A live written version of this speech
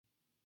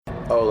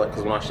Oh, like,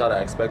 because when I shot, I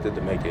expected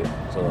to make it.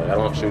 So, like, I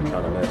don't shoot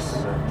trying to miss.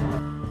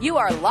 You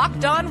are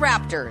Locked On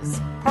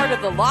Raptors, part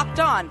of the Locked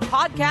On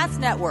Podcast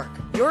Network,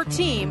 your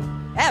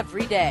team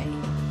every day.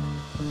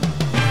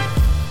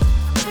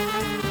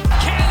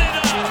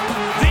 Canada,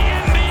 the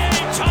NBA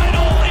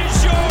title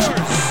is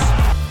yours.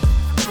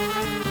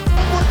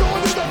 We're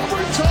going to the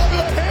overtime of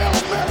the Hail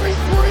Mary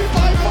 3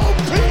 by Mo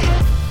Pete.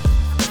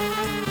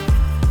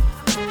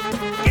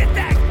 Get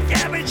that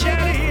garbage out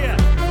of here.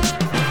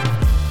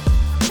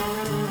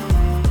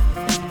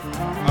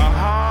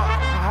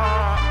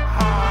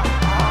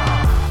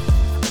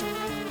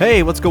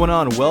 Hey, what's going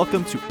on?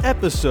 Welcome to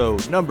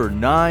episode number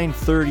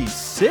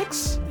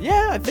 936,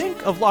 I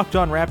think, of Locked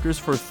On Raptors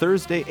for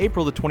Thursday,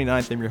 April the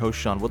 29th. I'm your host,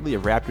 Sean Woodley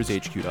of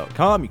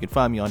RaptorsHQ.com. You can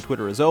find me on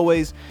Twitter, as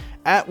always,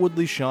 at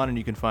WoodleySean, and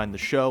you can find the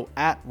show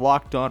at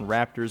Locked On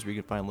Raptors, where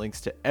you can find links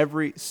to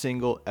every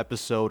single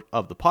episode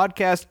of the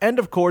podcast. And,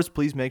 of course,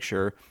 please make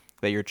sure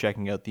that you're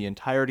checking out the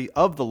entirety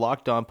of the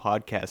Locked On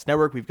Podcast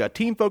Network. We've got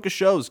team-focused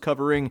shows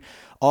covering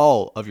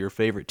all of your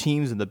favorite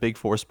teams in the Big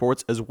Four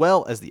sports, as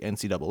well as the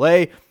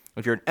NCAA.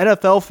 If you're an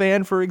NFL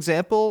fan, for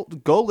example,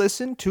 go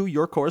listen to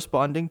your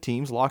corresponding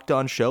team's Locked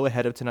On show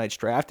ahead of tonight's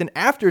draft and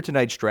after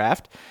tonight's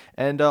draft,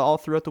 and all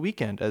throughout the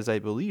weekend, as I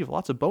believe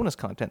lots of bonus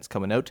content's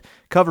coming out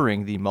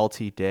covering the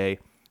multi-day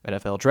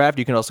NFL draft.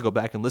 You can also go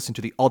back and listen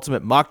to the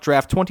Ultimate Mock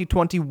Draft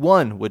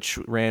 2021, which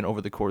ran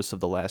over the course of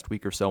the last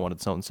week or so on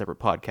its own separate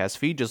podcast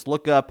feed. Just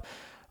look up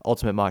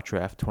Ultimate Mock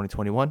Draft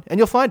 2021, and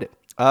you'll find it.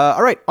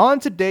 All right, on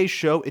today's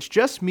show, it's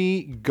just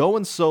me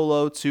going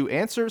solo to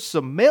answer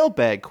some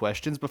mailbag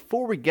questions.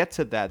 Before we get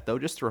to that, though,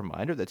 just a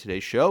reminder that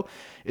today's show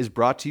is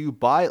brought to you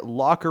by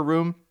Locker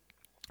Room.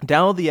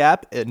 Download the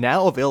app,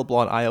 now available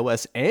on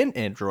iOS and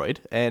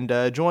Android, and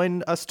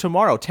join us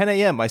tomorrow, 10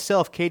 a.m.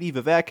 Myself, Katie,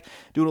 Vivek,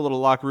 doing a little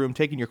Locker Room,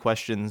 taking your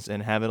questions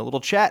and having a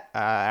little chat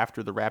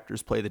after the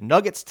Raptors play the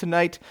Nuggets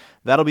tonight.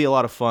 That'll be a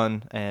lot of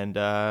fun, and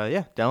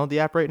download the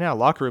app right now.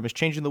 Locker Room is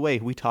changing the way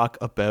we talk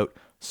about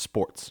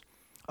sports.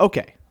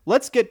 Okay,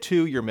 let's get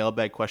to your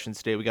mailbag questions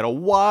today. We got a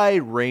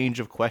wide range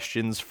of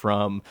questions,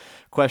 from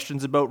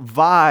questions about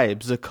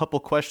vibes, a couple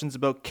questions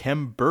about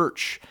Khem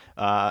Birch,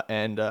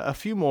 and a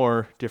few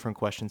more different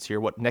questions here.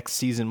 What next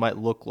season might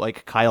look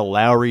like, Kyle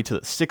Lowry to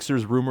the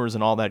Sixers rumors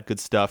and all that good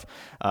stuff,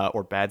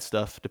 or bad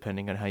stuff,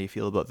 depending on how you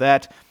feel about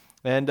that.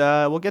 And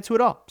we'll get to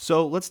it all.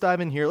 So let's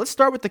dive in here. Let's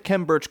start with the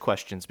Khem Birch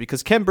questions,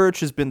 because Khem Birch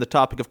has been the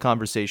topic of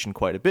conversation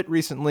quite a bit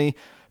recently,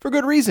 for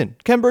good reason.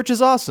 Khem Birch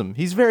is awesome.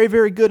 He's very,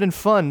 very good and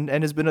fun,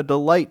 and has been a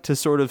delight to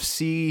sort of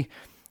see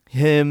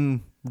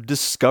him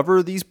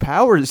discover these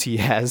powers he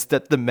has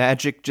that the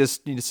Magic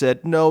just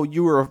said, no,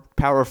 you are a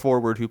power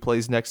forward who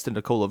plays next to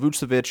Nikola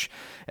Vucevic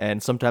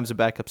and sometimes a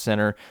backup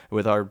center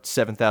with our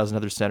 7,000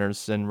 other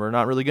centers, and we're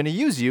not really going to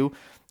use you.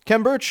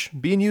 Khem Birch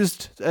being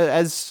used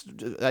as,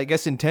 I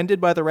guess, intended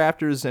by the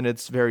Raptors, and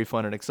it's very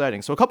fun and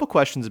exciting. So a couple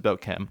questions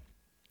about Khem.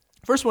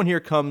 First one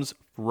here comes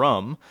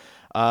from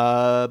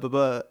at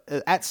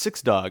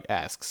SixDog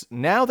asks,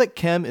 now that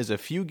Khem is a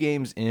few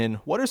games in,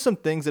 what are some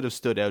things that have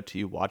stood out to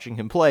you watching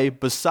him play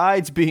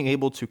besides being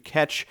able to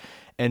catch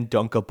and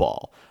dunk a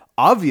ball?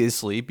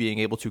 Obviously, being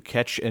able to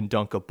catch and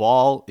dunk a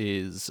ball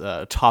is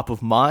top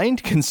of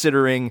mind,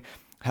 considering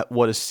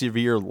what a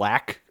severe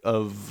lack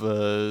of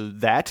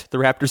that the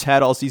Raptors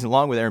had all season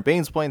long, with Aaron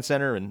Baines playing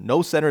center and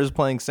no centers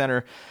playing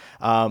center.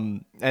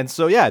 And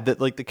so,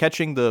 the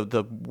catching,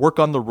 the work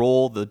on the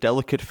roll, the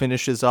delicate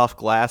finishes off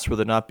glass where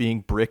they're not being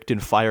bricked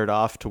and fired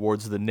off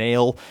towards the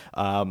nail,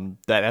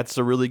 that's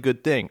a really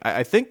good thing.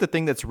 I think the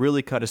thing that's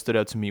really kind of stood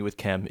out to me with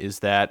Khem is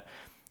that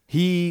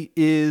he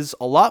is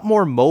a lot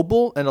more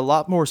mobile and a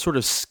lot more sort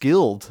of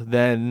skilled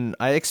than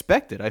I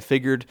expected. I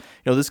figured,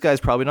 this guy's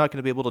probably not going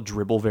to be able to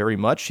dribble very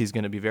much. He's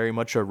going to be very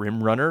much a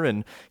rim runner,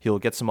 and he'll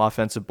get some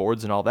offensive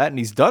boards and all that, and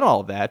he's done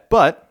all that.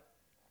 But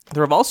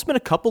there have also been a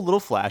couple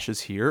little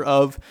flashes here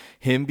of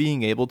him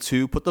being able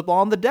to put the ball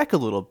on the deck a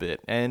little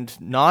bit and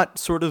not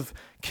sort of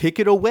kick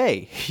it away.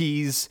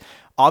 He's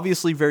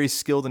obviously very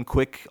skilled and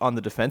quick on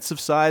the defensive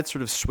side,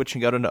 sort of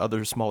switching out into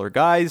other smaller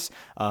guys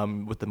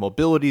with the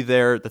mobility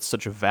there. That's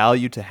such a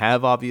value to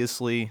have,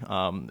 obviously.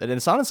 And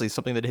it's honestly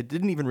something that it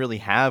didn't even really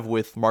have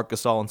with Marc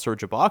Gasol and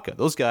Serge Ibaka.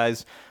 Those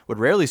guys would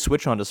rarely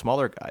switch on to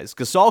smaller guys.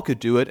 Gasol could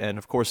do it, and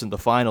of course in the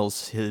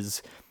finals,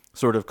 his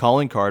sort of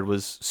calling card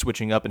was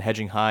switching up and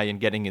hedging high and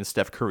getting in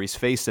Steph Curry's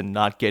face and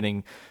not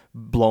getting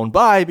blown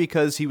by,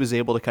 because he was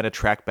able to kind of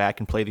track back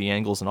and play the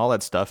angles and all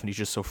that stuff, and he's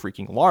just so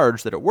freaking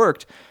large that it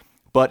worked.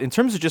 But in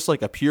terms of just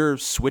like a pure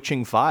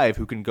switching five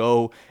who can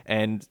go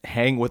and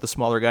hang with a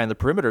smaller guy in the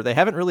perimeter, they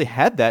haven't really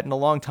had that in a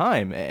long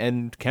time.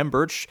 And Khem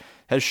Birch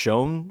has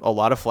shown a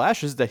lot of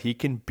flashes that he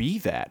can be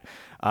that.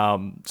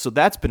 So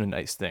that's been a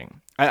nice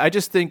thing. I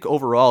just think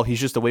overall he's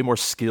just a way more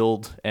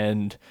skilled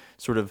and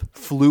sort of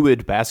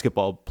fluid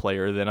basketball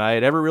player than I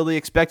had ever really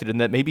expected,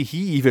 and that maybe he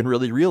even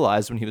really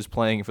realized when he was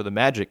playing for the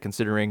Magic,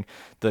 considering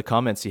the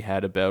comments he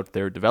had about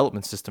their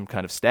development system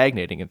kind of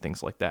stagnating and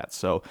things like that.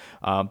 So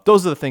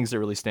those are the things that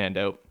really stand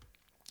out.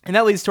 And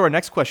that leads to our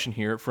next question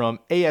here from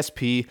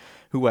ASP,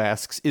 who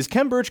asks, is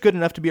Khem Birch good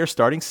enough to be our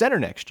starting center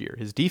next year?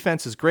 His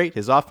defense is great.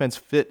 His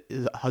offensive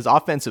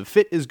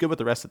fit is good with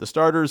the rest of the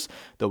starters,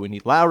 though we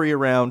need Lowry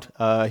around.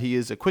 He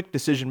is a quick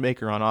decision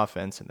maker on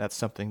offense, and that's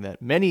something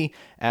that many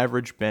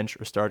average bench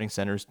or starting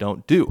centers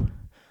don't do.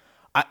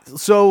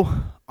 So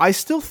I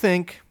still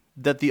think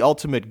that the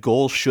ultimate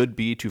goal should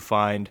be to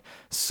find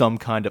some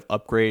kind of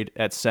upgrade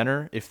at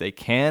center if they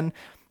can.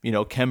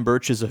 Khem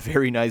Birch is a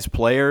very nice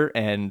player,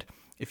 and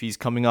if he's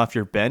coming off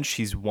your bench,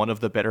 he's one of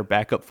the better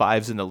backup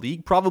fives in the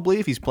league, probably.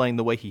 If he's playing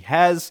the way he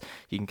has,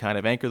 he can kind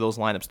of anchor those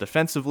lineups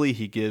defensively.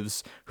 He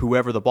gives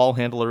whoever the ball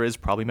handler is,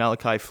 probably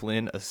Malachi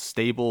Flynn, a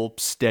stable,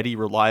 steady,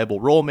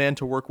 reliable role man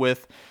to work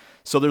with.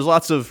 So there's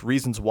lots of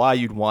reasons why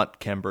you'd want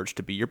Khem Birch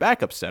to be your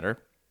backup center.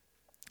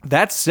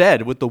 That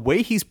said, with the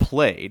way he's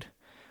played,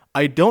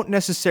 I don't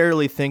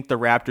necessarily think the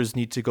Raptors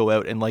need to go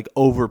out and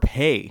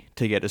overpay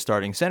to get a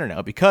starting center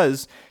now,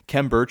 because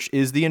Khem Birch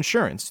is the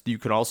insurance. You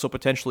can also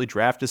potentially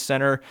draft a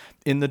center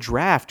in the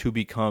draft who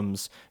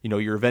becomes,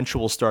 your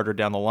eventual starter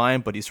down the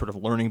line, but he's sort of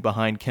learning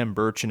behind Khem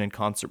Birch and in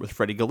concert with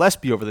Freddie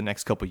Gillespie over the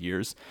next couple of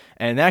years.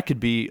 And that could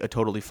be a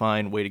totally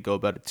fine way to go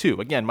about it too.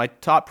 Again, my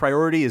top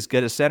priority is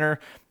get a center.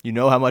 You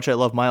know how much I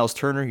love Miles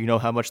Turner. You know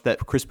how much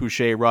that Chris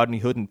Boucher, Rodney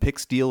Hood, and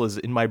Picks deal is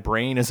in my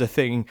brain as a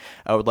thing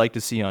I would like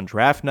to see on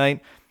draft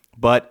night.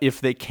 But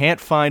if they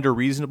can't find a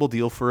reasonable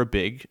deal for a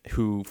big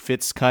who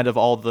fits kind of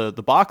all the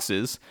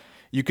boxes,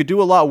 you could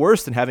do a lot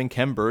worse than having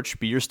Khem Birch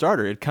be your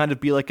starter. It'd kind of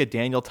be like a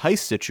Daniel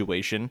Tice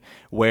situation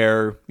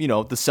where, the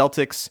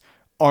Celtics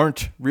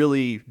aren't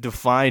really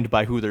defined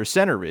by who their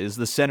center is.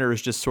 The center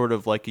is just sort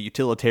of like a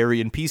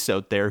utilitarian piece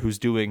out there who's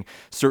doing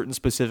certain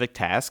specific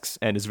tasks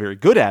and is very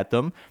good at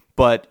them.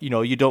 But,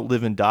 you don't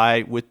live and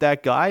die with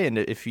that guy. And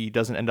if he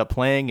doesn't end up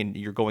playing and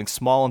you're going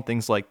small and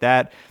things like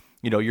that,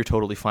 you're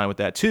totally fine with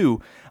that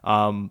too.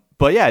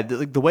 But yeah,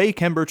 the way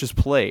Khem Birch has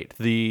played,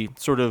 the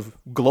sort of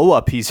glow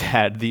up he's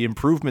had, the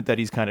improvement that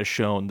he's kind of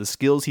shown, the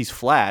skills he's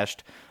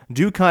flashed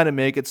do kind of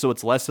make it so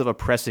it's less of a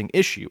pressing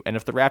issue. And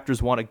if the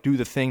Raptors want to do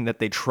the thing that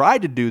they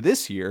tried to do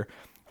this year,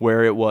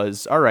 where it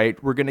was, all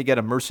right, we're going to get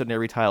a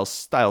mercenary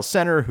style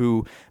center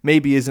who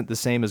maybe isn't the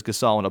same as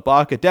Gasol and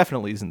Ibaka,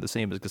 definitely isn't the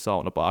same as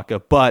Gasol and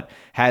Ibaka, but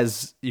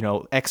has,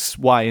 X,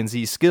 Y, and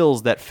Z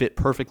skills that fit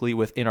perfectly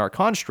within our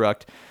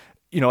construct,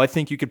 I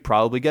think you could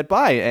probably get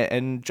by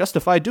and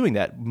justify doing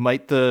that.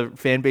 Might the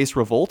fan base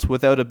revolt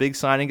without a big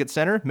signing at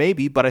center?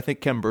 Maybe, but I think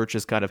Khem Birch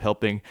is kind of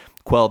helping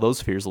quell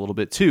those fears a little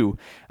bit too.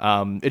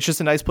 It's just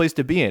a nice place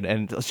to be in,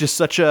 and it's just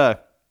such a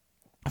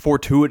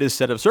fortuitous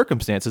set of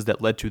circumstances that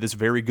led to this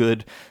very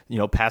good,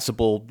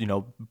 passable,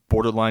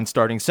 borderline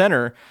starting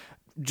center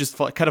just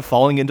kind of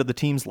falling into the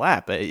team's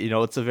lap.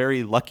 It's a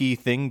very lucky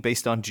thing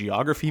based on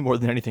geography more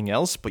than anything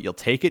else, but you'll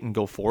take it and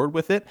go forward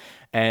with it.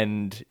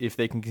 And if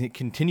they can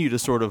continue to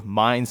sort of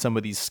mine some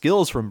of these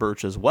skills from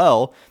Birch as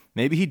well,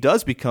 maybe he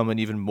does become an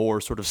even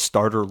more sort of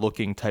starter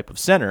looking type of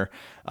center.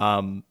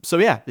 So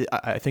yeah,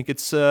 I think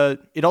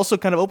it also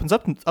kind of opens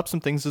up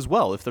some things as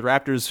well. If the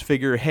Raptors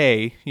figure,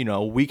 hey,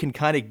 we can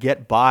kind of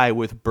get by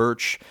with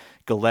Birch,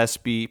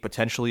 Gillespie,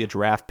 potentially a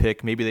draft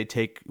pick. Maybe they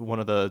take one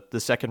of the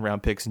second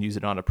round picks and use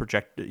it on a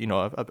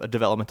a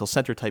developmental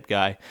center type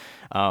guy.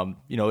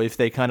 If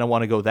they kind of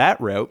want to go that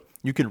route,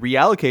 you can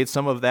reallocate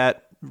some of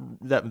that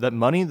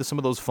money, some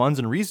of those funds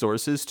and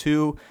resources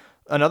to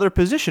another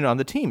position on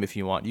the team if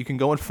you want. You can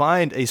go and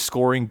find a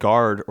scoring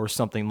guard or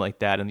something like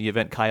that. In the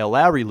event Kyle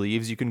Lowry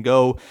leaves, you can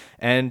go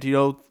and,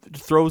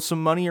 throw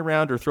some money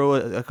around or throw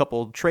a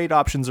couple trade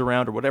options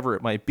around or whatever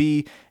it might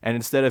be. And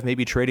instead of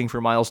maybe trading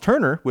for Miles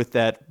Turner with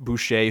that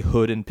Boucher,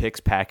 Hood, and Picks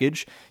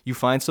package, you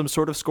find some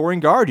sort of scoring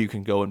guard you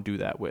can go and do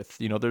that with.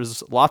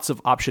 There's lots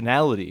of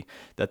optionality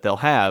that they'll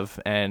have,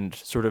 and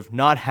sort of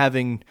not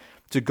having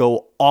to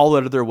go all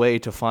out of their way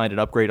to find an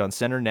upgrade on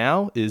center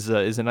now is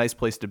a nice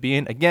place to be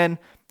in. Again,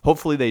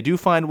 hopefully they do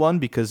find one,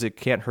 because it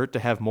can't hurt to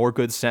have more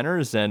good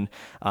centers. And,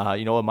 a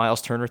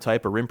Miles Turner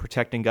type, a rim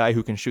protecting guy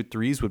who can shoot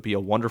threes would be a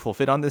wonderful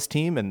fit on this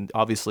team. And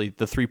obviously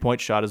the 3-point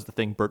shot is the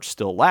thing Birch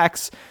still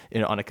lacks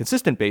on a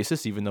consistent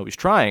basis, even though he's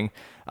trying.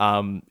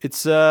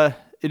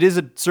 It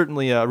is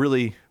certainly a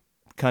really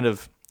kind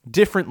of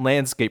different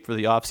landscape for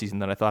the offseason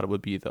than I thought it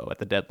would be, though, at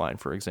the deadline,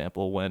 for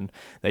example, when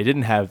they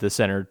didn't have the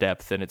center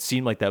depth and it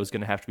seemed like that was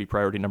going to have to be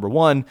priority number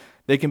one.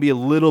 They can be a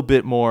little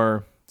bit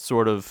more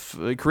sort of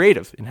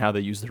creative in how they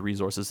use their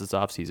resources this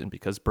offseason,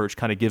 because Birch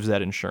kind of gives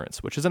that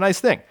insurance, which is a nice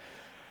thing.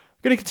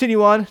 Going to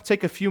continue on,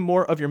 take a few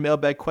more of your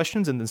mailbag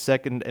questions in the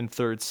second and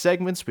third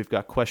segments. We've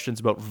got questions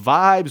about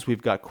vibes.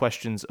 We've got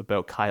questions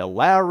about Kyle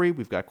Lowry.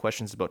 We've got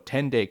questions about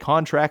 10-day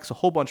contracts, a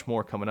whole bunch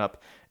more coming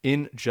up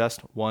in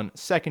just 1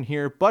 second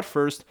here. But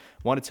first,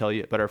 I want to tell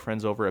you about our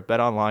friends over at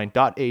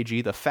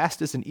betonline.ag, the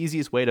fastest and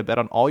easiest way to bet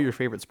on all your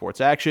favorite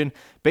sports action.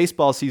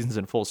 Baseball season's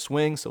in full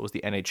swing, so is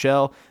the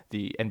NHL.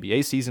 The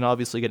NBA season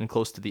obviously getting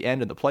close to the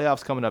end, and the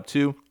playoffs coming up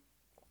too.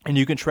 And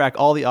you can track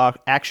all the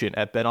action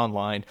at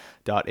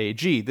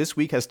betonline.ag. This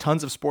week has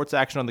tons of sports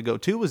action on the go,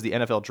 too, as the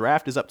NFL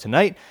Draft is up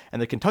tonight,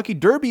 and the Kentucky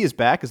Derby is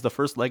back as the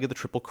first leg of the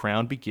Triple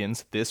Crown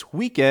begins this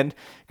weekend.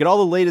 Get all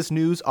the latest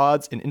news,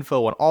 odds, and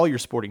info on all your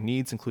sporting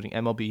needs, including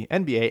MLB,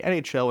 NBA,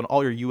 NHL, and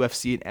all your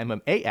UFC and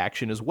MMA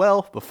action as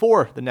well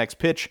before the next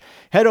pitch.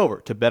 Head over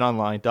to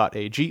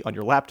betonline.ag on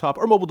your laptop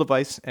or mobile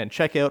device and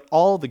check out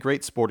all the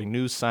great sporting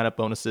news, sign-up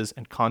bonuses,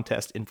 and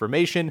contest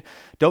information.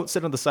 Don't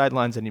sit on the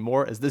sidelines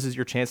anymore, as this is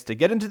your chance to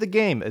get into the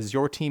game as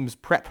your teams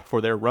prep for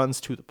their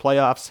runs to the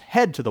playoffs.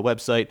 Head to the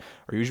website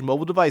or use your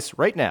mobile device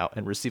right now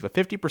and receive a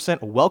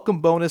 50% welcome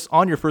bonus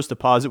on your first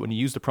deposit when you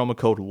use the promo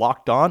code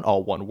LOCKEDON,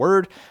 all one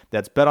word.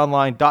 That's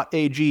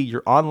betonline.ag,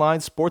 your online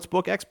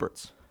sportsbook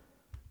experts.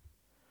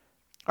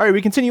 All right,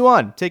 we continue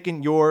on,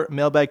 taking your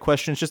mailbag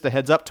questions. Just a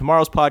heads up,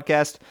 tomorrow's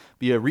podcast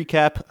be a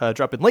recap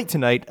dropping late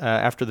tonight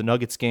after the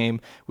Nuggets game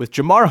with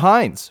Jamar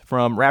Hines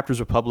from Raptors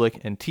Republic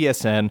and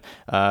TSN.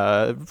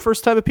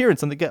 First time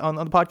appearance on the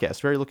podcast.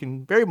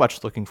 Very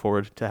much looking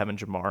forward to having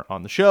Jamar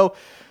on the show.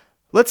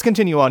 Let's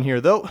continue on here,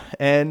 though,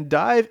 and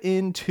dive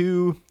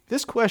into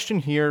this question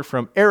here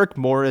from Eric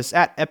Morris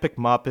at Epic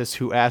Moppus,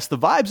 who asked, the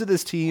vibes of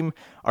this team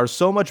are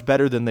so much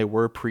better than they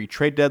were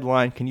pre-trade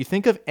deadline. Can you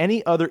think of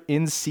any other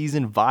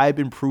in-season vibe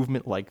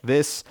improvement like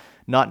this?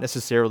 Not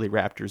necessarily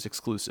Raptors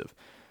exclusive.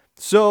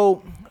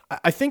 So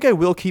I think I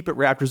will keep it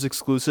Raptors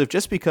exclusive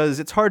just because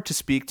it's hard to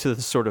speak to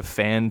the sort of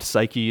fan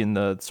psyche and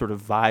the sort of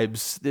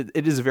vibes.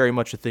 It is very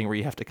much a thing where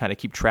you have to kind of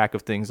keep track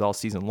of things all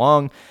season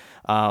long.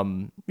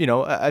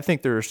 I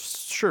think there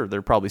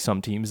are probably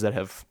some teams that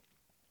have,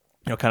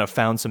 kind of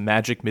found some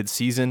magic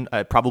mid-season.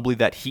 Probably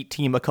that Heat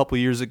team a couple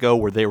years ago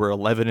where they were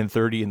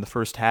 11-30 in the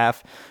first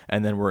half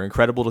and then were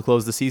incredible to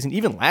close the season.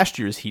 Even last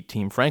year's Heat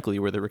team, frankly,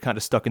 where they were kind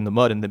of stuck in the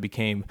mud and then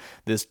became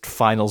this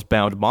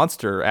finals-bound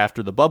monster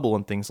after the bubble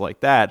and things like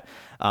that.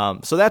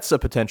 So that's a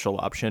potential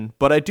option.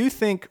 But I do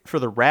think for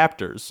the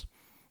Raptors,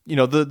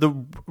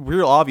 the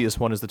real obvious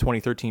one is the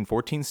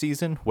 2013-14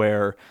 season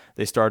where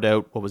they start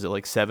out,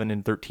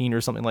 7-13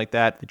 or something like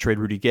that. They trade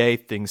Rudy Gay.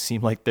 Things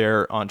seem like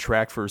they're on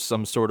track for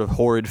some sort of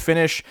horrid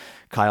finish.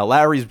 Kyle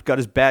Lowry's got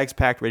his bags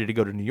packed, ready to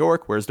go to New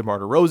York. Where's DeMar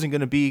DeRozan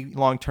going to be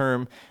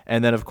long-term?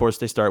 And then, of course,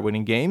 they start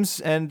winning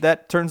games, and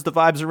that turns the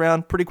vibes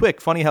around pretty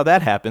quick. Funny how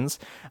that happens.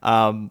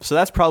 So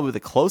that's probably the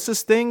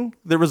closest thing.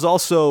 There was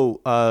also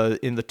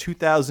in the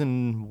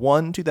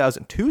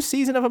 2001-2002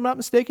 season, if I'm not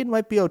mistaken,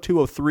 might be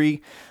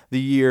 02-03, the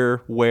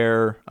year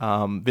where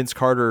Vince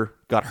Carter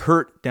got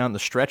hurt down the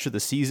stretch of the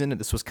season. And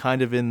this was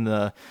kind of in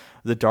the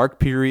dark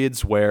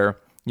periods where,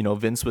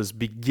 Vince was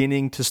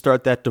beginning to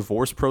start that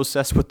divorce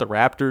process with the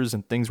Raptors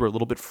and things were a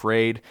little bit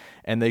frayed,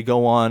 and they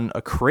go on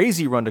a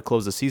crazy run to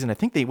close the season. I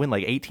think they win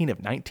 18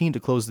 of 19 to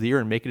close the year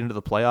and make it into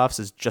the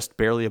playoffs as just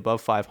barely above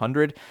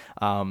 500.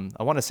 I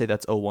want to say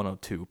that's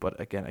 01-02, but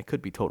again, I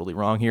could be totally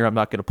wrong here. I'm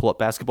not going to pull up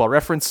Basketball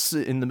Reference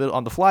in the middle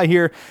on the fly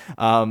here.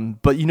 But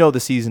the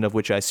season of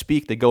which I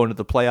speak. They go into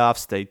the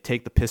playoffs. They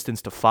take the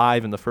Pistons to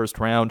 5 in the first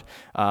round.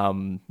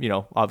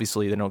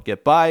 Obviously they don't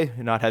get by.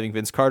 Not having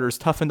Vince Carter is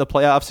tough in the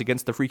playoffs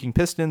against the freaking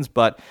Pistons.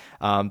 But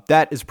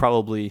that is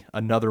probably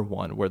another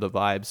one where the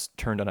vibes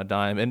turned on a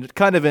dime, and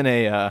kind of in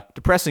a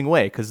depressing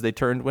way because they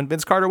turned when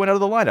Vince Carter went out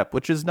of the lineup,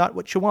 which is not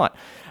what you want.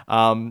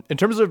 In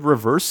terms of the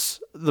reverse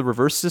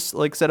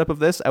setup of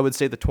this, I would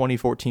say the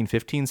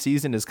 2014-15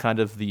 season is kind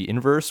of the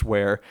inverse,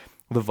 where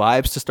the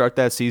vibes to start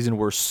that season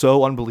were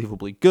so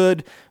unbelievably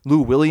good.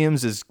 Lou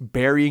Williams is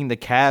burying the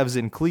Cavs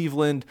in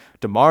Cleveland.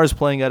 DeMar's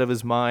playing out of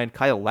his mind.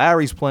 Kyle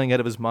Lowry's playing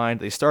out of his mind.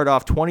 They start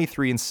off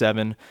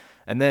 23-7,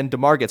 and then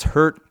DeMar gets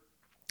hurt.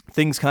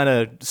 Things kind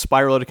of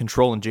spiral out of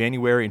control in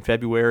January and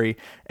February,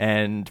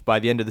 and by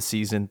the end of the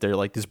season, they're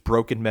like this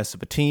broken mess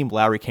of a team.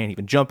 Lowry can't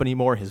even jump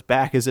anymore. His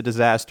back is a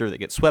disaster. They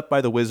get swept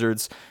by the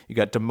Wizards. You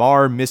got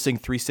DeMar missing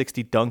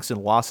 360 dunks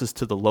and losses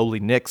to the lowly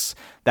Knicks.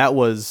 That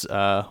was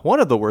one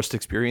of the worst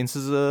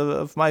experiences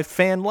of my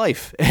fan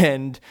life,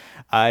 and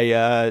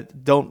I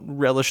don't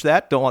relish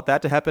that. Don't want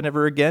that to happen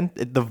ever again.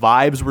 The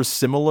vibes were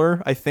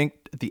similar, I think,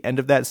 at the end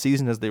of that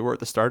season as they were at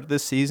the start of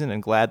this season,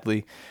 and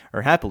gladly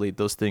or happily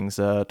those things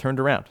turned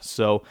around.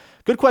 So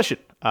good question.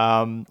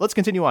 Let's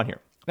continue on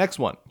here. Next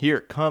one here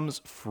comes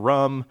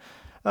from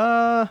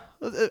at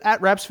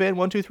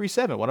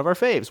RapsFan1237, one of our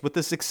faves. With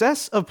the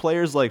success of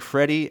players like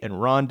Freddie and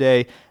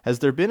Rondé, has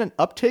there been an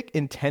uptick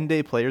in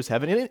 10-day players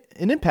having an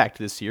impact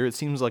this year? It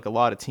seems like a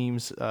lot of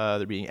teams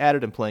they're being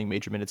added and playing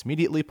major minutes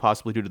immediately,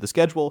 possibly due to the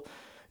schedule.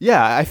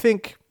 Yeah, I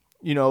think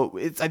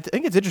it's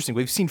interesting.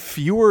 We've seen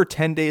fewer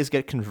 10 days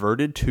get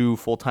converted to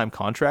full-time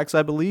contracts,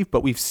 I believe,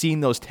 but we've seen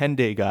those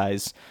 10-day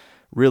guys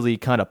really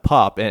kind of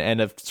pop and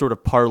have sort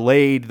of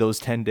parlayed those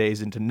 10 days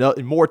into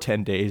more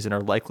 10 days and are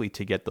likely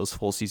to get those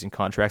full season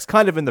contracts,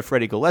 kind of in the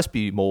Freddie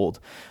Gillespie mold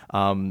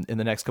in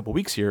the next couple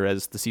weeks here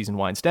as the season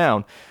winds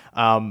down.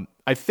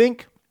 I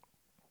think,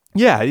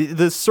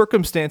 the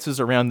circumstances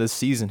around this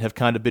season have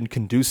kind of been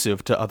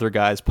conducive to other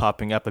guys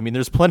popping up. I mean,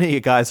 there's plenty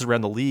of guys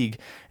around the league,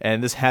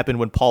 and this happened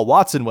when Paul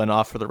Watson went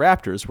off for the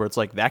Raptors, where it's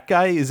like, that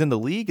guy is in the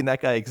league and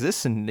that guy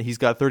exists and he's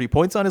got 30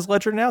 points on his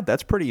ledger now.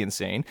 That's pretty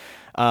insane.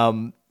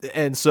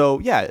 And so,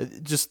 yeah,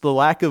 just the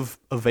lack of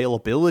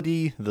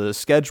availability, the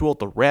schedule,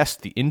 the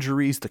rest, the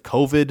injuries, the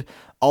COVID,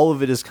 all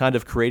of it is kind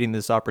of creating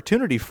this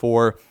opportunity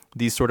for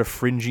these sort of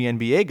fringy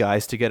NBA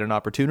guys to get an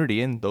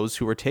opportunity, and those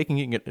who are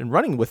taking it and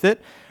running with it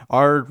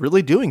are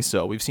really doing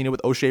so. We've seen it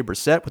with O'Shea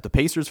Brissett with the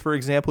Pacers, for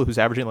example, who's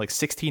averaging like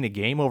 16 a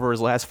game over his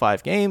last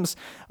 5 games.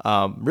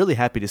 Really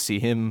happy to see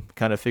him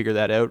kind of figure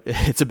that out.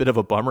 It's a bit of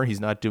a bummer.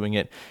 He's not doing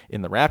it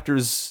in the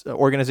Raptors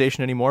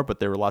organization anymore, but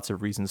there were lots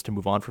of reasons to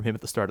move on from him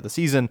at the start of the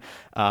season.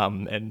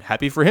 And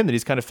happy for him that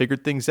he's kind of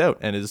figured things out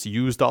and has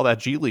used all that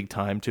G League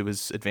time to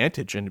his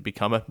advantage and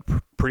become a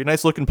pretty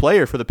nice looking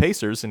player for the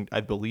Pacers, and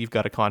I believe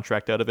got a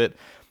contract out of it.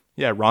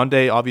 Yeah,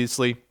 Rondé,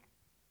 obviously.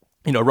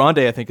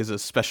 Rondé, I think, is a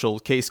special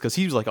case because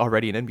he was like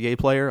already an NBA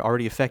player,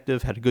 already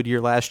effective, had a good year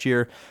last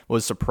year.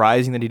 Was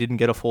surprising that he didn't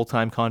get a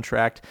full-time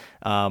contract.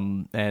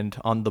 And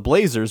on the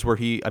Blazers, where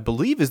he, I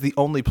believe, is the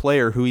only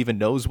player who even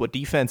knows what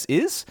defense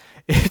is,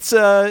 it's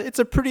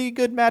a pretty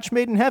good match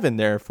made in heaven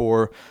there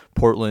for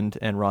Portland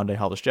and Rondé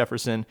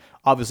Hollis-Jefferson.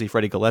 Obviously,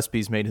 Freddie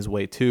Gillespie's made his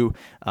way too.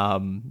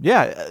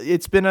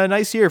 It's been a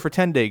nice year for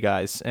 10-day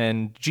guys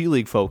and G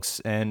League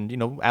folks. And,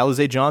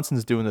 Alize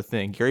Johnson's doing the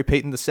thing. Gary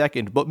Payton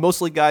II, but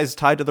mostly guys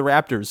tied to the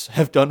Raptors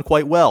have done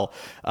quite well.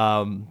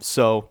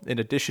 So in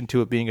addition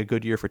to it being a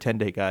good year for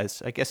 10-day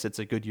guys, I guess it's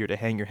a good year to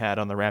hang your hat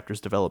on the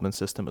Raptors development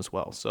system as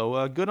well.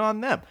 So good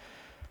on them.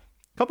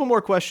 Couple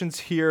more questions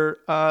here.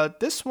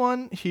 This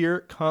one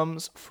here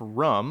comes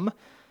from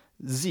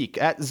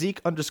Zeke at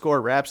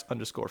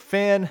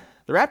Zeke_Raps_fan.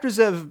 The Raptors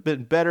have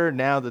been better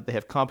now that they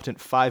have competent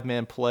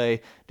 5-man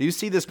play. Do you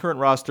see this current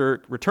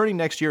roster returning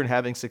next year and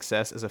having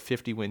success as a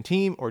 50-win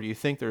team, or do you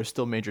think there are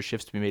still major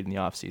shifts to be made in the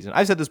offseason?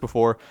 I've said this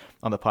before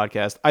on the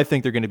podcast. I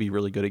think they're going to be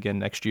really good again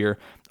next year.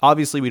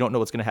 Obviously, we don't know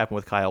what's going to happen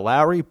with Kyle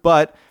Lowry,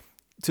 but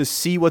to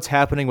see what's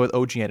happening with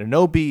OG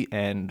Anunoby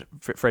and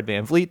Fred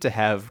VanVleet, to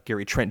have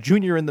Gary Trent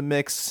Jr. in the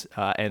mix,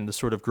 and the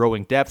sort of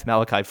growing depth,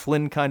 Malachi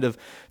Flynn kind of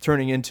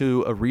turning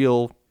into a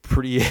real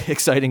pretty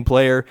exciting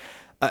player,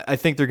 I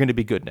think they're going to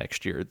be good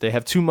next year. They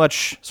have too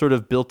much sort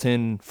of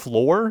built-in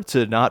floor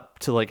to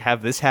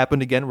have this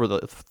happen again where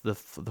the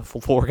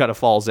floor kind of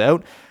falls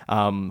out.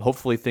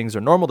 Hopefully things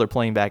are normal. They're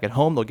playing back at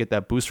home. They'll get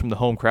that boost from the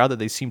home crowd that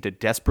they seem to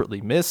desperately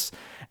miss,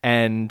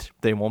 and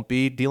they won't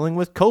be dealing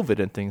with COVID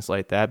and things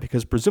like that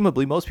because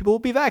presumably most people will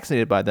be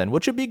vaccinated by then,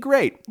 which would be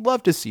great.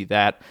 Love to see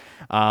that.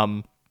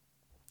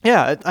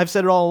 Yeah, I've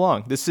said it all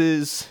along. This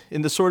is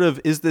in the sort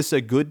of, is this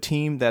a good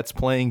team that's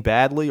playing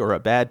badly or a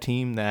bad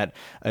team that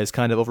is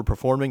kind of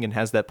overperforming and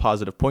has that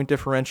positive point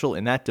differential?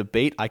 In that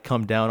debate, I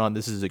come down on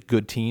this is a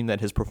good team that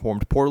has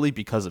performed poorly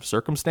because of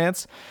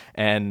circumstance.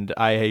 And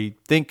I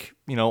think,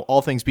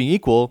 all things being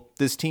equal,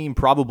 this team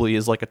probably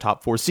is like a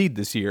top 4 seed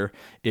this year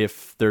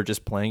if they're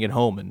just playing at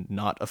home and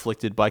not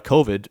afflicted by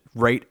COVID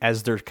right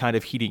as they're kind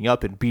of heating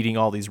up and beating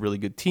all these really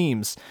good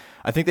teams.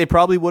 I think they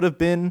probably would have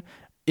been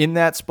in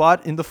that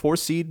spot in the 4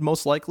 seed,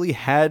 most likely,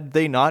 had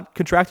they not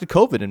contracted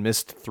COVID and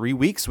missed 3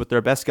 weeks with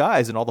their best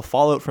guys and all the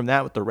fallout from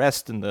that with the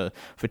rest and the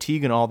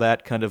fatigue and all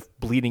that kind of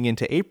bleeding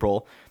into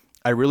April.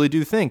 I really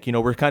do think,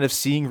 we're kind of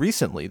seeing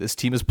recently this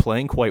team is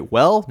playing quite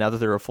well now that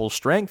they're at full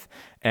strength,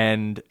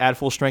 and at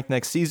full strength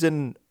next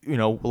season,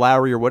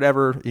 Lowry or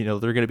whatever, there are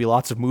going to be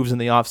lots of moves in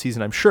the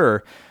offseason, I'm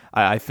sure.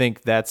 I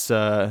think that's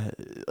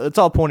it's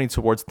all pointing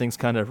towards things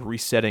kind of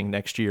resetting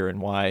next year,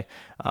 and why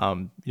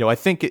I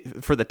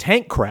think for the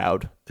tank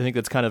crowd, I think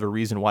that's kind of a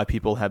reason why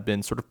people have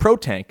been sort of pro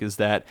tank, is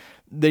that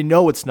they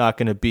know it's not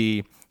going to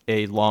be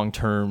a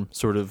long-term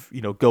sort of,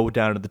 go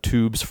down to the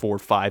tubes for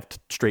 5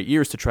 straight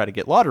years to try to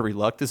get lottery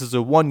luck. This is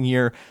a 1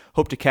 year,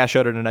 hope to cash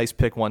out at a nice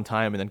pick one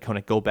time and then kind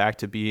of go back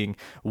to being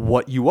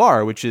what you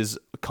are, which is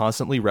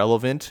constantly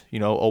relevant,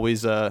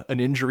 always an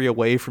injury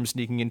away from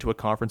sneaking into a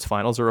conference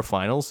finals or a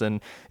finals,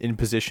 and in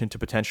position to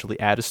potentially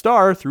add a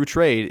star through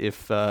trade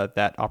if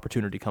that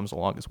opportunity comes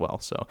along as well.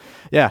 So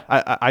yeah,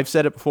 I've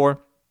said it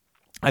before.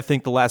 I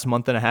think the last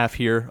month and a half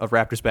here of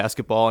Raptors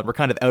basketball, and we're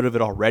kind of out of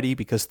it already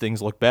because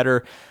things look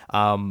better.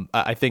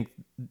 I think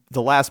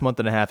the last month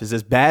and a half is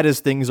as bad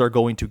as things are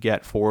going to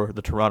get for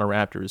the Toronto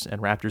Raptors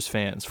and Raptors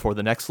fans for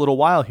the next little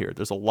while here.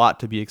 There's a lot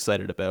to be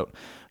excited about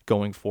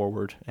going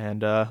forward,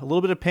 and a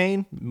little bit of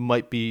pain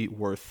might be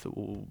worth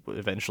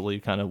eventually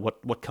kind of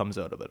what comes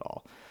out of it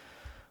all.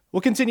 We'll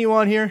continue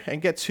on here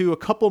and get to a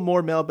couple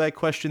more mailbag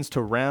questions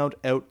to round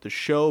out the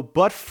show.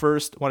 But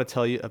first, I want to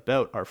tell you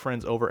about our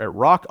friends over at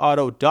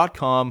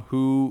rockauto.com,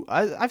 who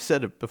I've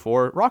said it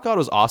before. Rock Auto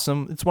is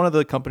awesome. It's one of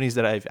the companies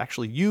that I've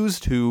actually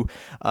used to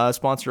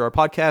sponsor our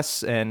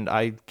podcasts, and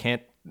I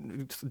can't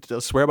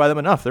swear by them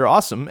enough. They're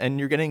awesome, and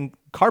you're getting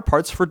car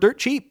parts for dirt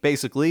cheap,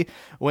 basically,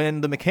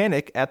 when the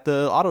mechanic at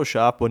the auto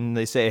shop, when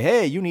they say,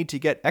 hey, you need to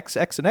get X,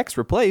 X, and X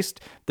replaced,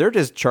 they're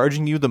just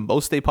charging you the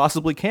most they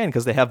possibly can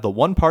because they have the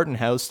one part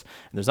in-house,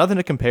 and there's nothing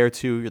to compare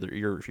to.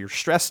 You're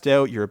stressed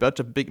out, you're about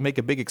to make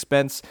a big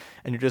expense,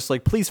 and you're just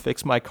like, please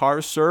fix my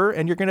car, sir,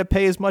 and you're going to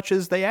pay as much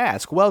as they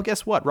ask. Well,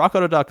 guess what?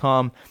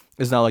 RockAuto.com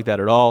is not like that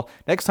at all.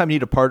 Next time you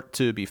need a part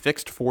to be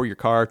fixed for your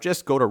car,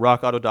 just go to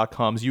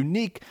rockauto.com's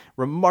unique,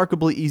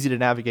 remarkably easy to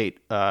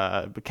navigate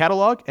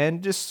catalog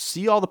and just see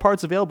see all the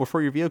parts available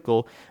for your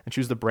vehicle and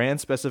choose the brand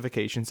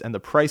specifications and the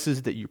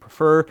prices that you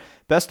prefer.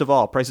 Best of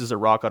all, prices at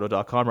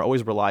rockauto.com are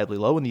always reliably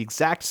low and the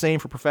exact same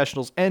for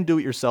professionals and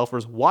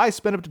do-it-yourselfers. Why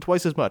spend up to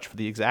twice as much for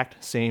the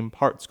exact same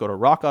parts? Go to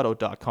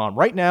rockauto.com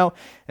right now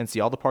and see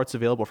all the parts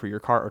available for your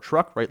car or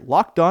truck, right?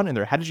 Locked on in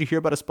their How Did You Hear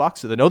About Us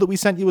box, so they know that we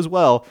sent you as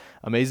well.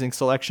 Amazing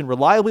selection,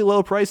 reliably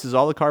low prices,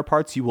 all the car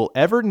parts you will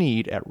ever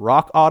need at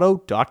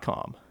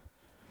rockauto.com.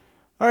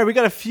 All right, we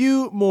got a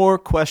few more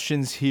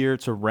questions here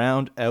to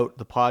round out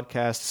the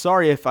podcast.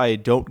 Sorry if I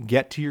don't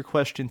get to your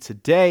question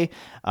today.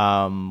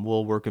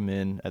 We'll work them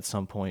in at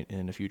some point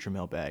in a future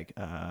mailbag,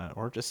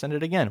 or just send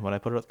it again when I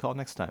put it up the call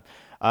next time.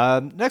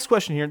 Next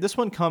question here. This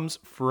one comes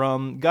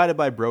from Guided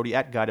by Brody,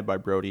 at Guided by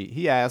Brody.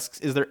 He asks,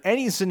 is there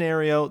any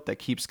scenario that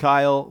keeps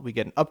Kyle, we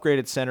get an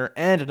upgraded center,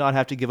 and not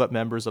have to give up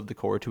members of the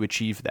core to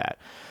achieve that?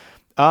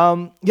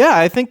 Yeah,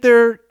 I think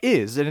there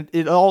is, and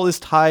it all is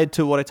tied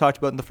to what I talked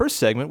about in the first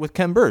segment with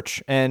Khem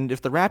Birch. And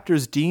if the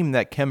Raptors deem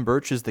that Khem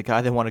Birch is the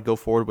guy they want to go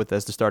forward with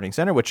as the starting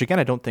center, which again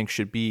I don't think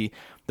should be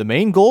the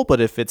main goal, but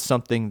if it's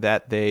something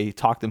that they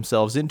talk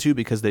themselves into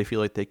because they feel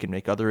like they can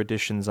make other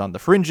additions on the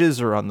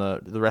fringes or on the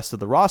rest of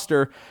the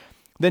roster,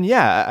 then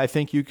yeah, I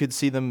think you could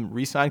see them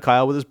re-sign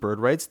Kyle with his bird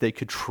rights. They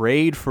could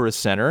trade for a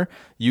center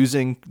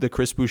using the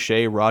Chris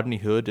Boucher, Rodney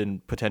Hood,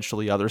 and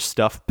potentially other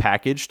stuff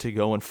package to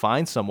go and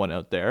find someone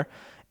out there.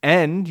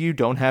 And you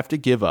don't have to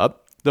give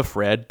up the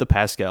Fred, the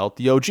Pascal,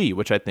 the OG,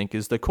 which I think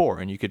is the core.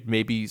 And you could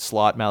maybe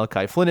slot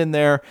Malachi Flynn in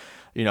there.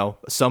 You know,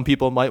 some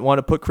people might want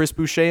to put Chris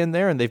Boucher in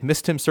there, and they've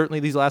missed him certainly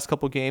these last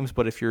couple games.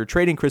 But if you're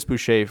trading Chris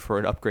Boucher for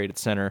an upgraded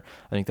center,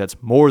 I think that's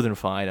more than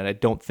fine. And I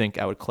don't think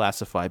I would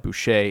classify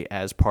Boucher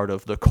as part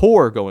of the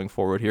core going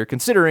forward here,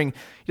 considering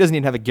he doesn't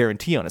even have a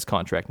guarantee on his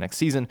contract next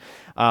season.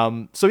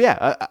 So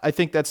yeah, I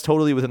think that's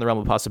totally within the realm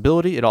of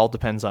possibility. It all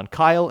depends on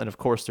Kyle. And of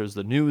course, there's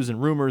the news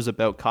and rumors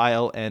about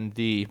Kyle and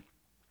the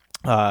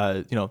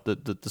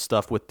the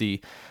stuff with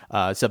the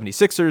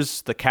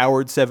 76ers, the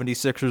coward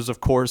 76ers, of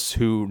course,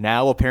 who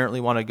now apparently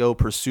want to go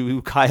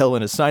pursue Kyle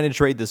in a sign and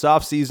trade this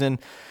offseason.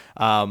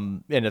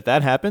 And if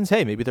that happens,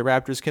 hey, maybe the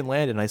Raptors can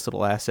land a nice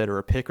little asset or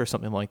a pick or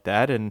something like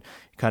that and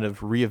kind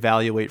of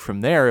reevaluate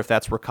from there. If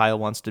that's where Kyle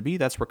wants to be,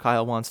 that's where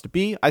Kyle wants to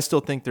be. I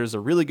still think there's a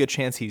really good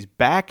chance he's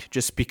back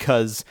just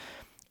because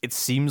it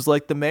seems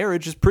like the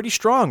marriage is pretty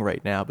strong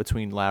right now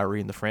between Lowry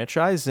and the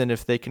franchise. And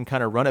if they can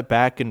kind of run it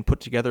back and put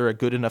together a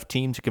good enough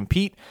team to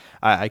compete,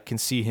 I can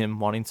see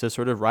him wanting to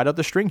sort of ride out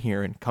the string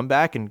here and come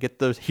back and get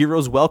the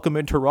hero's welcome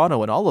in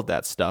Toronto and all of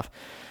that stuff.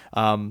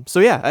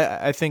 So yeah,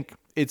 I think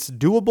it's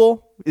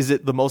doable. Is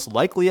it the most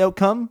likely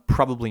outcome?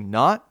 Probably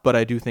not, but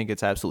I do think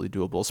it's absolutely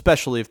doable,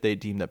 especially if they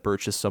deem that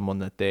Birch is someone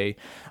that they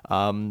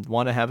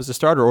want to have as a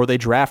starter, or they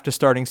draft a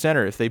starting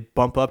center. If they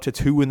bump up to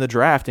 2 in the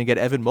draft and get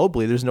Evan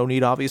Mobley, there's no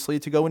need, obviously,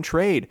 to go and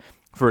trade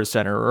for a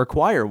center or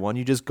acquire one.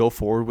 You just go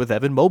forward with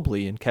Evan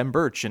Mobley and Khem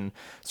Birch and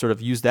sort of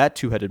use that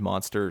two-headed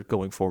monster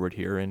going forward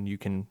here, and you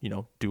can,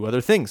 do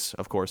other things,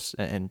 of course,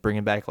 and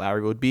bringing back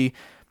Lowry would be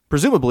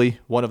presumably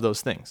one of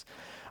those things.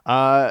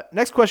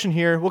 Next question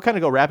here. We'll kind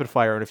of go rapid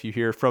fire on a few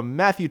here. From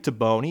Matthew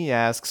Tabone, he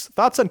asks,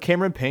 thoughts on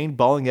Cameron Payne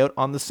balling out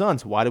on the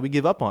Suns? Why do we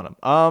give up on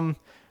him?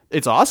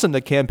 It's awesome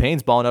that Cam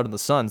Payne's balling out on the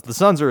Suns. The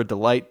Suns are a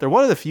delight. They're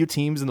one of the few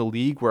teams in the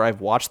league where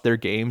I've watched their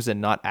games and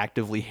not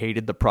actively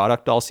hated the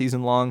product all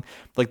season long.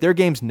 Like, their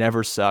games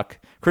never suck.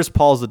 Chris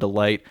Paul's a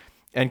delight,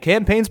 and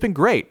Cam Payne's been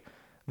great.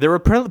 There were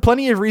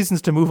plenty of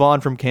reasons to move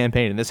on from Cam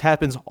Payne, and this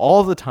happens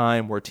all the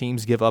time where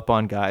teams give up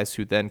on guys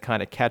who then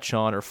kind of catch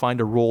on or find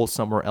a role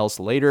somewhere else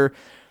later.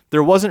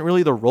 There wasn't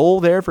really the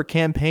role there for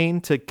Cam Payne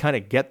to kind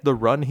of get the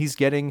run he's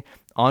getting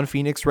on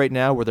Phoenix right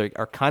now, where they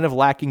are kind of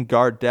lacking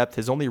guard depth.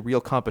 His only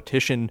real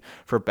competition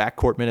for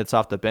backcourt minutes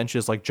off the bench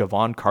is like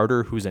Javon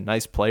Carter, who's a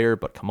nice player,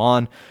 but come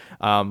on.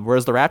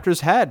 Whereas the Raptors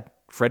had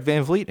Fred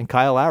VanVleet and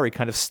Kyle Lowry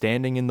kind of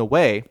standing in the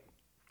way.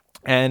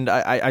 And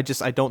I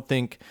don't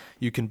think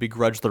you can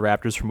begrudge the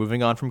Raptors for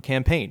moving on from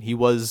Cam Payne. He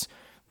was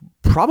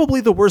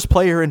probably the worst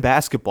player in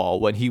basketball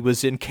when he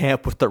was in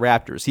camp with the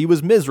Raptors. He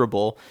was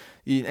miserable,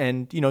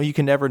 and you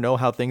can never know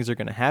how things are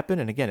going to happen.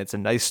 And again, it's a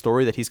nice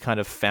story that he's kind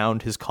of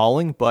found his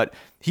calling, but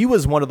he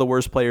was one of the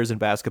worst players in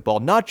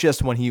basketball, not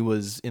just when he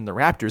was in the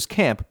Raptors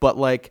camp, but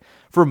like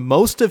for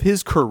most of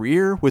his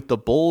career with the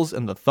Bulls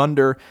and the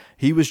Thunder.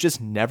 He was just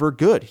never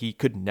good. He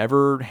could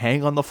never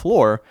hang on the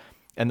floor.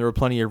 And there were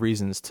plenty of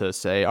reasons to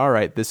say, all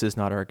right, this is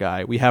not our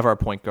guy. We have our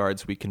point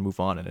guards. We can move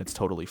on, and it's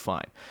totally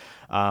fine.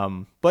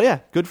 But yeah,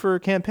 good for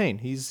Cam Payne.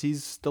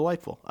 He's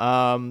delightful.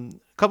 A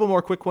couple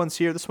more quick ones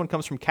here. This one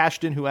comes from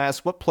Cashton, who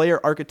asks, what player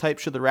archetype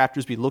should the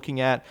Raptors be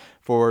looking at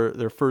for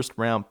their first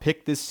round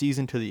pick this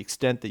season, to the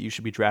extent that you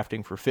should be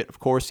drafting for fit? Of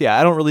course, yeah,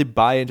 I don't really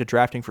buy into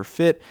drafting for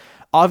fit.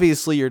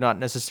 Obviously, you're not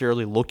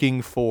necessarily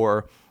looking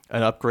for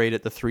an upgrade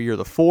at the 3 or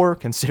the 4,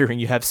 considering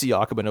you have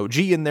Siakam and OG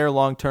in there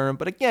long term.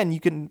 But again, you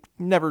can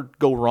never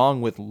go wrong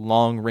with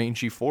long,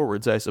 rangy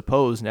forwards, I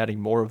suppose, and adding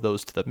more of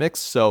those to the mix.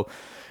 So,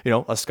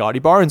 a Scotty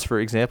Barnes, for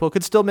example,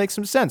 could still make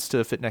some sense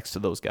to fit next to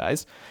those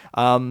guys.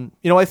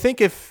 I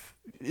think if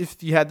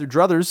if you had their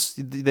druthers,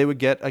 they would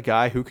get a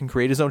guy who can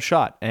create his own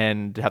shot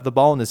and have the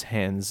ball in his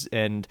hands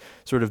and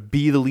sort of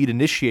be the lead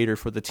initiator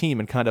for the team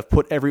and kind of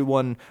put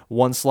everyone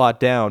one slot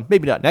down.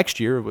 Maybe not next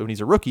year when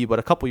he's a rookie, but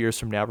a couple years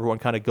from now, everyone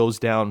kind of goes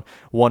down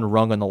one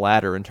rung on the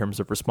ladder in terms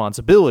of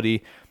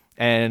responsibility.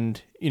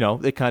 And,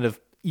 it kind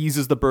of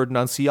eases the burden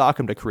on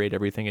Siakam to create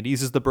everything. It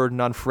eases the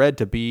burden on Fred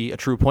to be a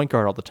true point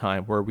guard all the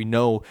time, where we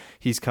know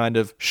he's kind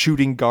of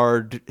shooting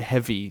guard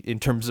heavy in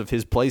terms of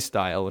his play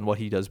style and what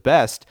he does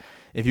best.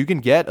 If you can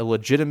get a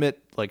legitimate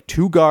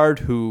two guard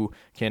who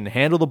can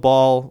handle the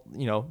ball,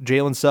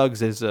 Jalen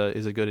Suggs is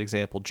a good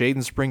example.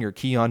 Jaden Springer,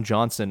 Keon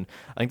Johnson.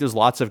 I think there's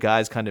lots of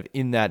guys kind of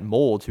in that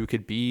mold who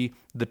could be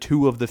the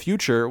two of the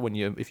future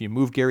if you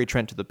move Gary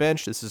Trent to the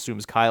bench. This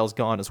assumes Kyle's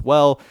gone as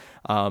well.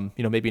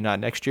 Maybe not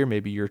next year.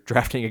 Maybe you're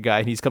drafting a guy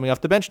and he's coming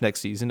off the bench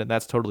next season, and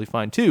that's totally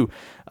fine too.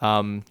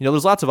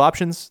 There's lots of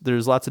options.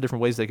 There's lots of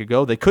different ways they could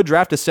go. They could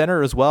draft a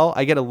center as well.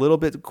 I get a little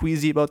bit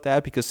queasy about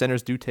that because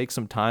centers do take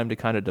some time to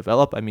kind of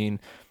develop. I mean,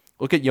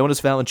 look at Jonas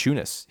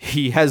Valanciunas.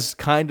 He has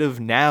kind of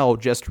now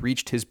just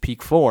reached his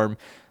peak form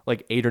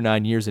 8 or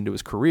 9 years into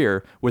his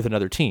career with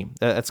another team.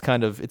 That's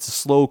it's a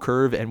slow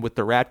curve. And with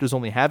the Raptors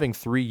only having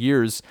 3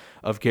 years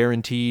of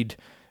guaranteed,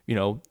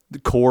 the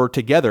core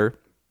together,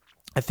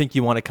 I think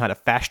you want to kind of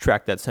fast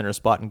track that center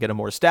spot and get a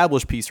more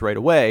established piece right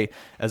away,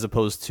 as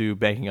opposed to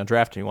banking on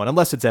drafting one,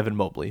 unless it's Evan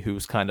Mobley,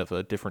 who's kind of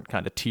a different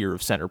kind of tier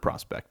of center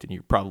prospect. And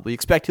you probably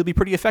expect he'll be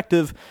pretty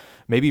effective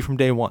maybe from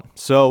day one.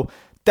 So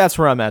that's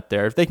where I'm at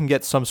there. If they can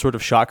get some sort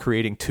of shot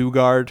creating two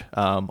guard,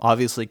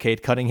 obviously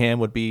Cade Cunningham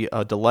would be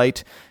a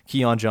delight.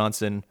 Keon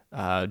Johnson,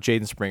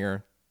 Jaden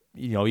Springer,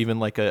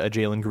 even a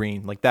Jalen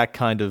Green, that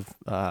kind of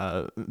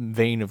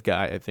vein of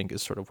guy, I think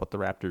is sort of what the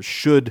Raptors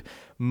should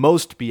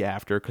most be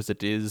after, because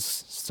it is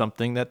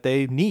something that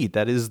they need.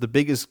 That is the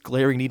biggest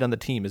glaring need on the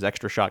team, is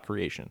extra shot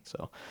creation.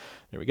 So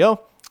there we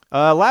go.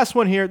 Last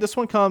one here. This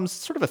one comes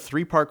sort of a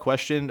 3-part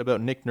question about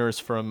Nick Nurse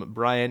from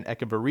Brian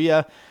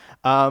Echevarria.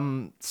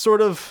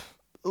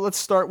 Let's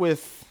start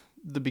with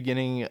the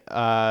beginning.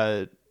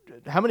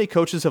 How many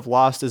coaches have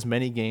lost as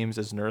many games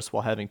as Nurse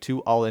while having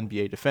 2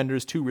 All-NBA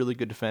defenders, 2 really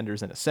good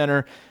defenders, and a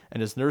center?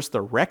 And is Nurse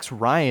the Rex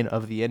Ryan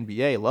of the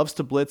NBA? Loves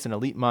to blitz, and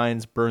elite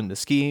minds burn the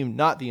scheme,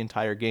 not the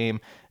entire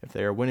game if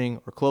they are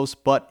winning or close,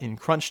 but in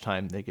crunch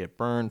time they get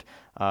burned.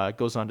 It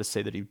goes on to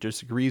say that he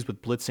disagrees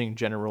with blitzing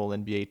general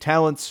NBA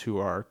talents who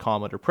are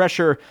calm under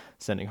pressure.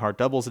 Sending hard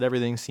doubles at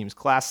everything seems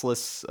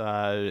classless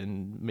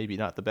and maybe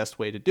not the best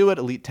way to do it.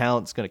 Elite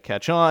talent's going to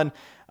catch on.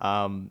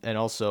 And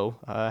also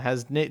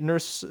has Nate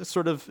Nurse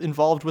sort of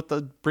involved with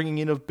the bringing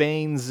in of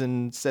Baines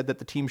and said that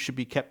the team should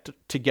be kept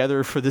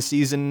together for the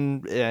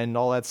season and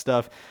all that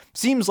stuff.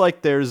 Seems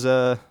like there's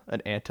an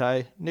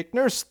anti-Nick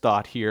Nurse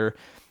thought here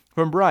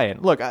from Brian.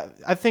 Look,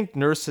 I think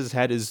Nurse has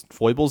had his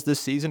foibles this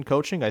season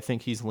coaching. I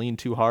think he's leaned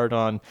too hard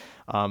on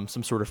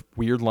some sort of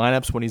weird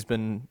lineups when he's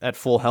been at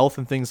full health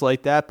and things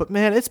like that. But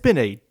man, it's been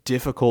a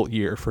difficult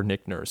year for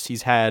Nick Nurse.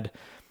 He's had,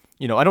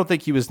 I don't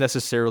think he was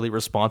necessarily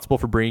responsible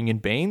for bringing in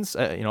Baines.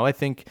 I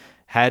think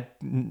had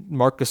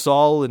Marc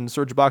Gasol and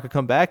Serge Ibaka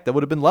come back, that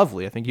would have been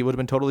lovely. I think he would have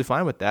been totally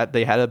fine with that.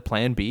 They had a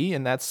plan B,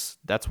 and that's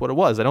what it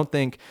was. I don't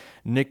think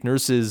Nick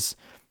Nurse's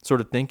sort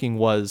of thinking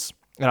was,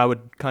 and I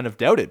would kind of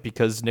doubt it,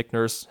 because Nick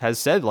Nurse has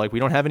said, we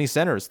don't have any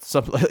centers.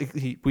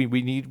 We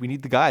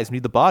need the guys, we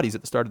need the bodies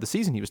at the start of the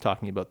season. He was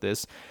talking about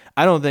this.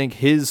 I don't think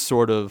he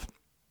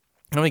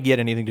had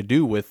anything to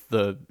do with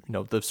the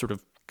sort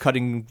of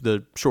cutting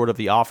the short of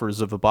the offers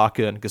of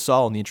Ibaka and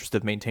Gasol in the interest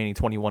of maintaining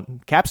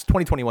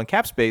 2021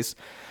 cap space.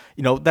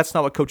 That's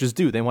not what coaches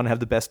do. They want to have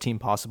the best team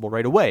possible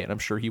right away. And I'm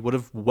sure he would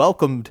have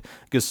welcomed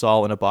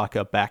Gasol and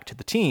Ibaka back to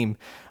the team.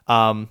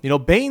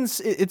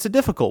 Baines, it's a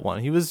difficult one.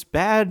 He was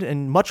bad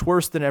and much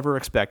worse than ever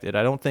expected.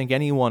 I don't think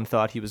anyone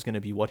thought he was going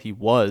to be what he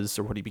was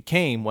or what he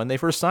became when they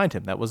first signed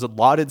him. That was a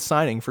lauded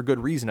signing for good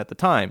reason at the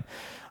time.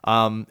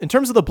 In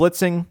terms of the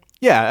blitzing,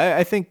 yeah,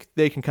 I think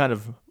they can kind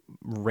of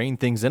rein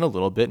things in a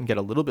little bit and get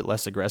a little bit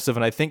less aggressive.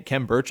 And I think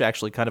Khem Birch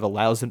actually kind of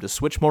allows him to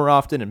switch more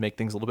often and make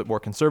things a little bit more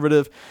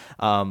conservative.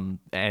 And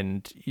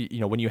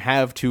when you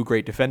have 2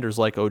 great defenders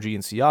like OG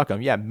and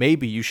Siakam, yeah,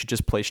 maybe you should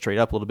just play straight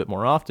up a little bit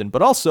more often.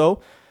 But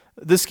also,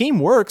 the scheme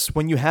works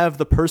when you have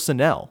the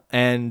personnel,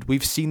 and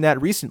we've seen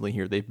that recently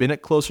here. They've been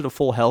at closer to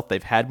full health.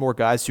 They've had more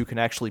guys who can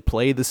actually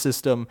play the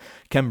system.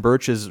 Khem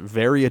Birch is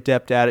very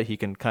adept at it. He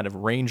can kind of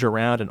range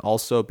around and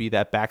also be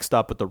that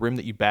backstop at the rim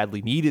that you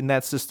badly need in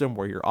that system,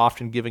 where you're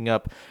often giving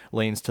up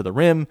lanes to the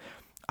rim.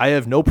 I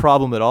have no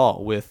problem at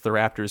all with the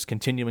Raptors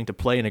continuing to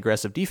play an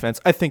aggressive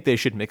defense. I think they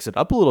should mix it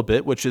up a little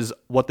bit, which is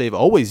what they've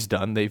always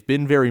done. They've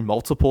been very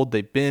multiple.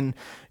 They've been,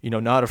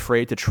 not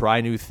afraid to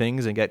try new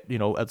things and get,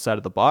 outside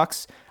of the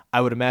box. I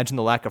would imagine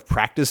the lack of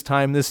practice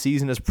time this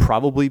season has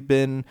probably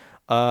been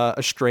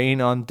a strain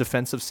on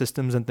defensive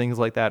systems and things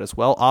like that as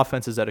well.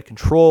 Offense is out of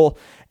control,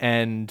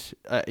 and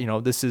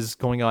this is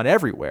going on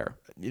everywhere.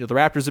 The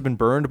Raptors have been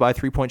burned by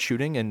 3-point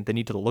shooting, and they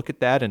need to look at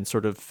that and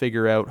sort of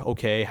figure out,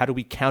 okay, how do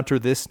we counter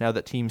this now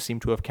that teams seem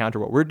to have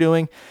countered what we're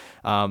doing?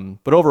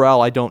 But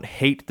overall, I don't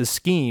hate the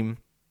scheme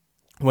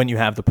when you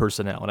have the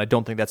personnel. And I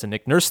don't think that's a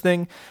Nick Nurse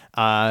thing.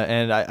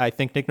 And I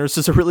think Nick Nurse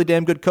is a really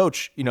damn good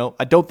coach.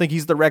 I don't think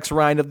he's the Rex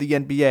Ryan of the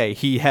NBA.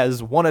 He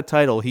has won a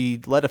title.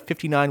 He led a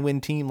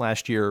 59-win team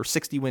last year, or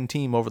 60-win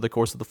team over the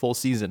course of the full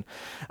season.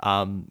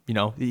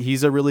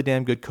 He's a really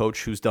damn good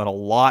coach who's done a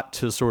lot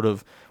to sort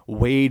of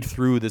wade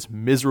through this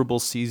miserable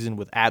season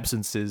with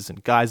absences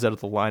and guys out of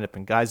the lineup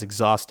and guys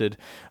exhausted.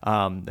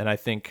 And I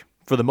think,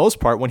 for the most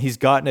part, when he's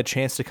gotten a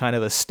chance to kind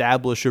of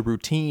establish a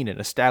routine and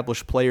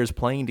establish players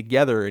playing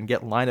together and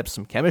get lineups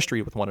some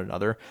chemistry with one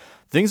another,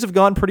 things have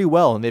gone pretty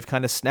well, and they've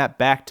kind of snapped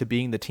back to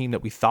being the team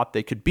that we thought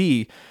they could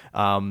be.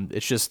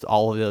 It's just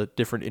all of the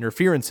different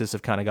interferences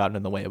have kind of gotten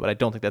in the way, but I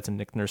don't think that's a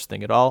Nick Nurse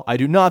thing at all. I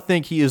do not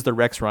think he is the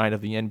Rex Ryan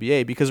of the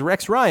NBA, because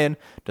Rex Ryan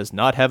does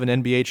not have an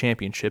NBA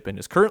championship and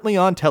is currently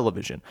on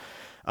television.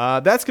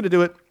 That's going to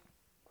do it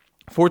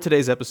for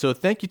today's episode.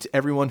 Thank you to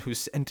everyone who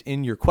sent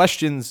in your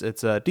questions.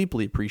 It's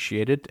deeply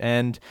appreciated.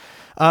 And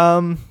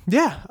I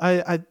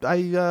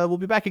will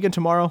be back again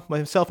tomorrow.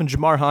 Myself and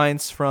Jamar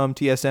Hines from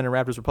TSN and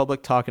Raptors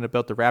Republic talking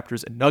about the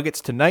Raptors and Nuggets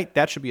tonight.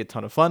 That should be a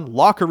ton of fun.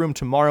 Locker Room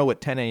tomorrow at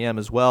 10 a.m.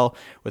 as well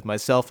with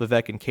myself,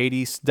 Vivek, and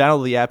Katie.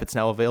 Download the app. It's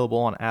now available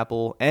on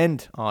Apple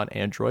and on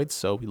Android.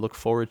 So we look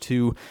forward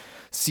to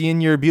seeing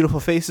your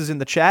beautiful faces in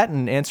the chat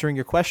and answering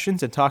your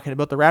questions and talking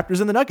about the Raptors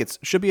and the Nuggets.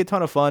 Should be a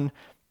ton of fun.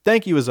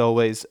 Thank you as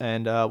always,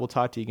 and we'll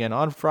talk to you again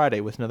on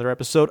Friday with another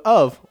episode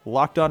of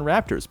Locked On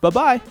Raptors.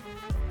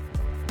 Bye-bye.